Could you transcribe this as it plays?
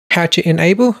how to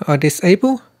enable or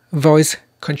disable voice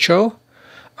control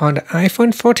on the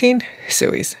iPhone 14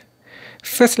 series.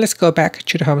 First, let's go back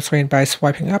to the home screen by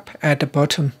swiping up at the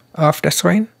bottom of the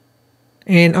screen.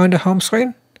 And on the home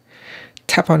screen,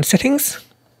 tap on Settings.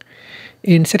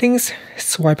 In Settings,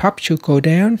 swipe up to go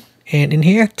down. And in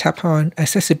here, tap on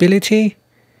Accessibility.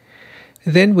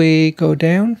 Then we go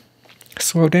down,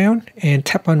 scroll down, and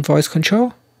tap on Voice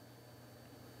Control.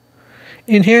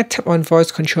 In here, tap on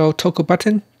Voice Control toggle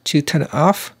button to turn it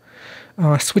off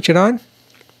or switch it on.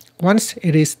 Once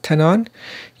it is turned on,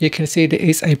 you can see there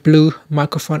is a blue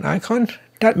microphone icon.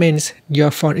 That means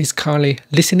your phone is currently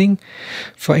listening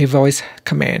for a voice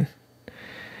command.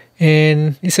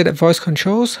 And instead of voice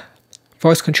control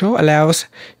allows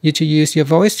you to use your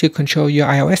voice to control your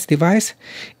iOS device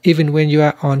even when you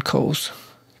are on calls.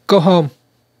 Go home.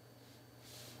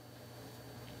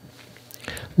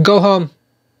 Go home.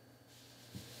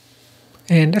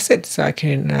 And that's it. So I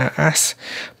can ask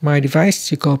my device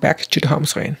to go back to the home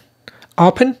screen.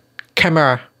 Open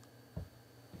camera.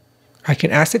 I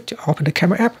can ask it to open the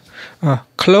camera app.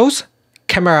 Close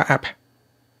camera app.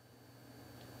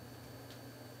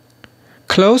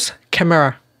 Close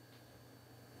camera.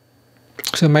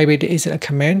 So maybe there isn't a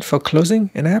command for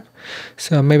closing an app.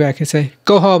 So maybe I can say,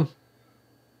 go home.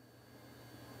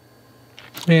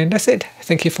 And that's it.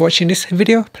 Thank you for watching this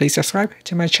video. Please subscribe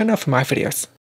to my channel for more videos.